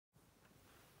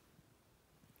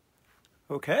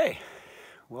Okay,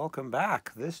 welcome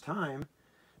back. This time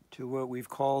to what we've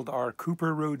called our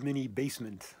Cooper Road Mini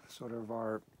basement, sort of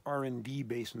our R&D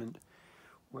basement,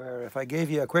 where if I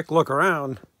gave you a quick look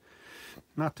around,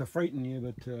 not to frighten you,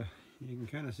 but you can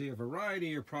kind of see a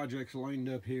variety of projects lined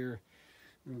up here.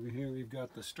 Over here we've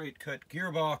got the straight cut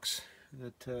gearbox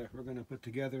that we're going to put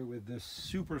together with this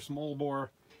super small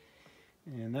bore.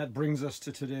 And that brings us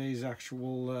to today's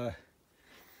actual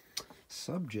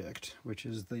subject, which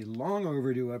is the long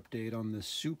overdue update on the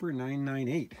Super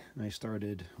 998. I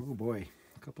started, oh boy,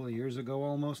 a couple of years ago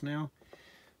almost now.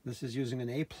 This is using an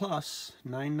A+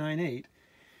 998.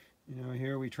 You know,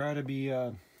 here we try to be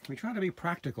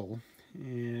practical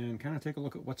and kind of take a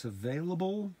look at what's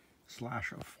available /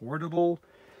 affordable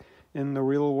in the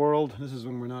real world. This is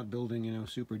when we're not building, you know,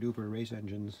 super duper race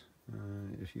engines.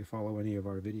 If you follow any of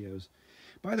our videos.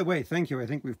 By the way, thank you. I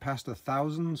think we've passed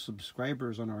 1,000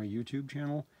 subscribers on our YouTube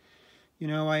channel. You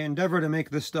know, I endeavor to make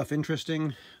this stuff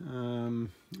interesting.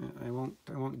 I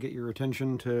won't get your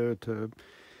attention to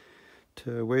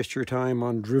waste your time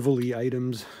on drivelly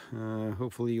items.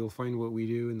 Hopefully you'll find what we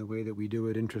do and the way that we do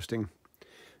it interesting.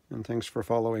 And thanks for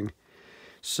following.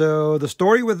 So the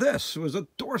story with this was a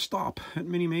doorstop at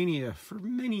Mini Mania for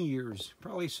many years,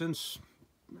 probably since,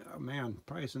 oh man,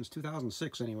 probably since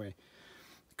 2006 anyway.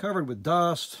 Covered with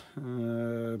dust,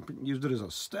 used it as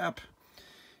a step,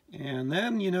 and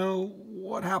then, you know,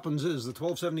 what happens is the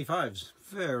 1275's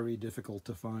very difficult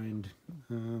to find.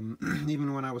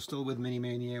 Even when I was still with Mini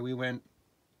Mania, we went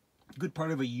a good part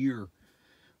of a year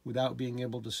without being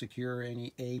able to secure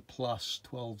any A+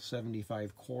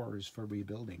 1275 cores for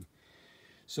rebuilding.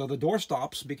 So the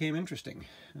doorstops became interesting.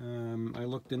 I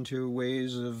looked into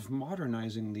ways of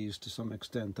modernizing these to some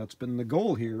extent. That's been the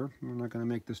goal here. We're not going to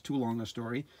make this too long a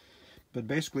story. But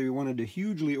basically we wanted to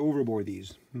hugely overbore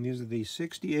these. And these are the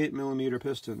 68mm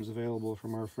pistons available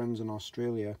from our friends in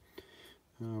Australia,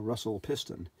 Russell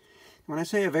Piston. When I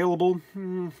say available,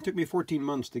 it took me 14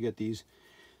 months to get these.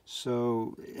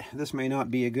 So this may not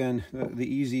be, again, the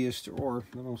easiest or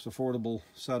the most affordable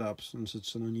setup since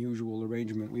it's an unusual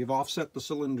arrangement. We've offset the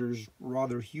cylinders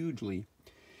rather hugely.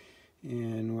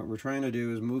 And what we're trying to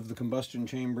do is move the combustion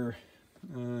chamber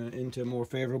into more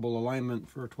favorable alignment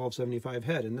for a 1275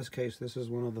 head. In this case, this is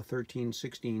one of the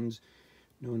 1316s,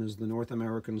 known as the North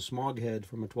American Smog Head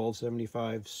from a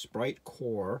 1275 Sprite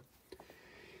core.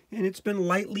 And it's been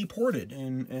lightly ported,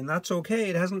 and that's okay.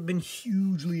 It hasn't been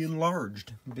hugely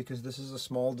enlarged because this is a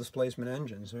small displacement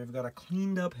engine. So we've got a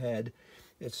cleaned up head.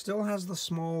 It still has the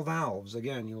small valves.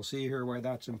 Again, you'll see here why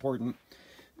that's important.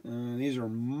 These are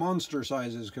monster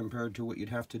sizes compared to what you'd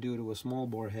have to do to a small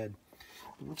bore head.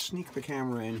 Let's sneak the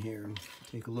camera in here and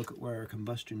take a look at where our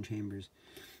combustion chambers.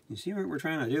 You see what we're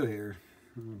trying to do here?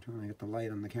 I'm trying to get the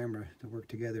light on the camera to work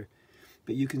together.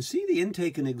 But you can see the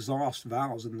intake and exhaust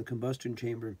valves in the combustion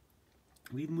chamber.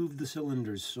 We've moved the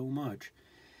cylinders so much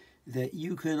that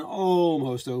you can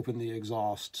almost open the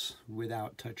exhausts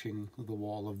without touching the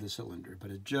wall of the cylinder. But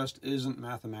it just isn't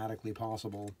mathematically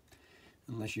possible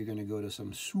unless you're going to go to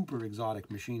some super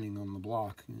exotic machining on the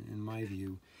block, in my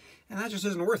view. And that just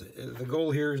isn't worth it. The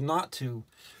goal here is not to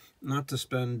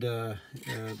spend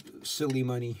silly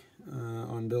money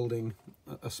on building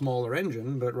a smaller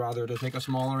engine, but rather to take a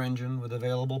smaller engine with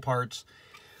available parts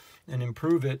and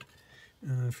improve it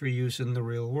for use in the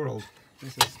real world.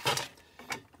 This is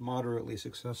moderately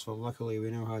successful. Luckily,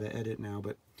 we know how to edit now,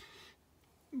 but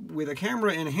with a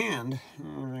camera in hand,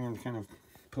 I'm going to kind of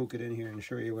poke it in here and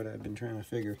show you what I've been trying to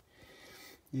figure.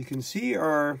 You can see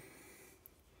our,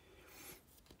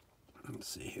 let's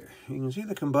see here. You can see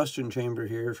the combustion chamber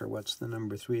here for what's the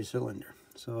number 3 cylinder.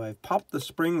 So I've popped the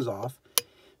springs off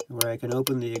where I can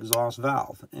open the exhaust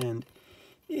valve, and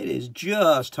it is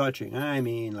just touching. I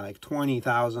mean, like 20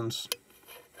 thousandths,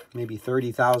 maybe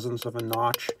 30 thousandths of a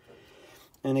notch.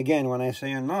 And again, when I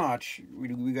say a notch,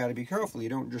 we got to be careful. You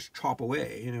don't just chop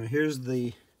away. You know, here's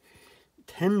the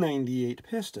 1098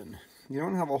 piston. You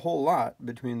don't have a whole lot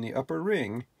between the upper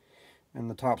ring and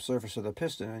the top surface of the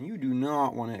piston, and you do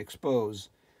not want to expose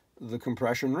the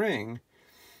compression ring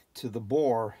to the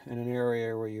bore in an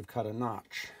area where you've cut a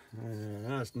notch.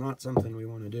 That's not something we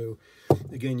want to do.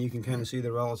 Again, you can kind of see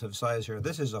the relative size here.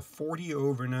 This is a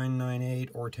 40/998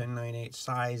 or 1098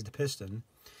 sized piston.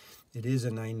 It is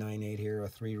a 998 here, a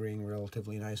 3-ring,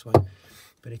 relatively nice one.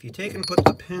 But if you take and put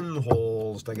the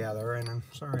pinholes together, and I'm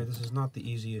sorry, this is not the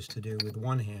easiest to do with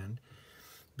one hand,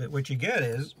 but what you get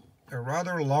is a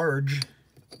rather large,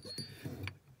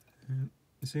 you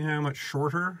see how much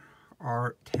shorter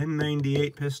our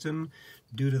 1098 piston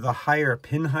due to the higher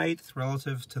pin height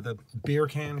relative to the beer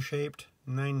can shaped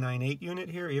 998 unit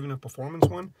here, even a performance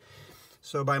one.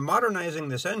 So by modernizing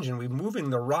this engine, we're moving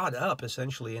the rod up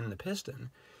essentially in the piston.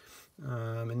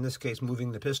 In this case,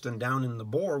 moving the piston down in the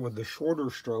bore with the shorter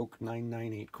stroke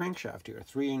 998 crankshaft here.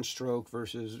 3-inch stroke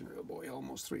versus, oh boy,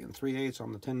 almost 3 3/8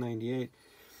 on the 1098.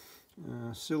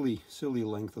 Silly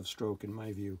length of stroke in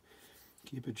my view.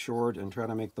 Keep it short and try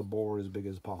to make the bore as big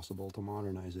as possible to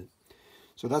modernize it.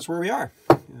 So that's where we are.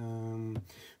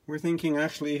 We're thinking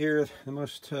actually here, the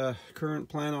most current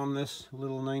plan on this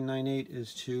little 998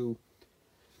 is to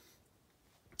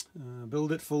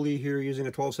build it fully here using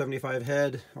a 1275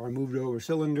 head, our moved over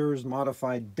cylinders,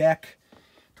 modified deck,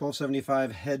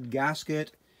 1275 head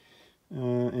gasket,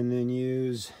 and then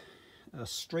use a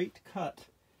straight cut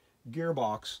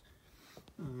gearbox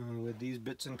with these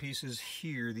bits and pieces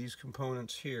here, these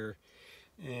components here.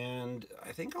 And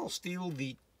I think I'll steal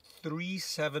the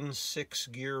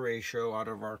 3/7/6 gear ratio out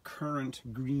of our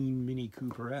current green Mini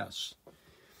Cooper S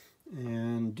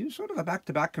and do sort of a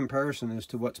back-to-back comparison as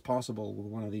to what's possible with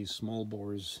one of these small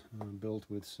bores built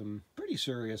with some pretty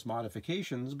serious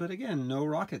modifications, but again, no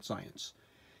rocket science.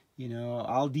 You know,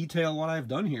 I'll detail what I've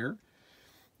done here,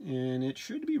 and it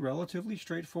should be relatively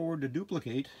straightforward to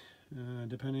duplicate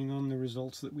depending on the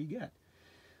results that we get.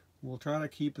 We'll try to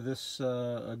keep this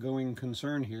a going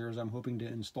concern here, as I'm hoping to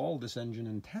install this engine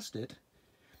and test it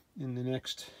in the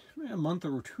next month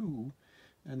or two,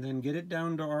 and then get it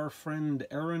down to our friend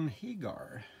Aaron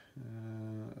Hagar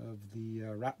of the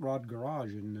Rat Rod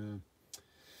Garage in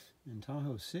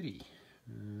Tahoe City.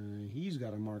 He's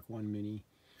got a Mark I Mini,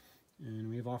 and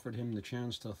we've offered him the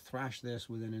chance to thrash this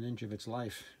within an inch of its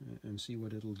life and see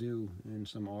what it'll do in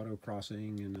some auto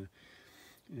crossing, and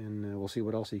we'll see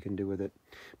what else he can do with it.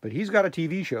 But he's got a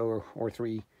TV show or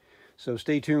three, so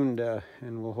stay tuned,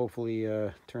 and we'll hopefully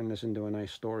turn this into a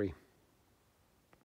nice story.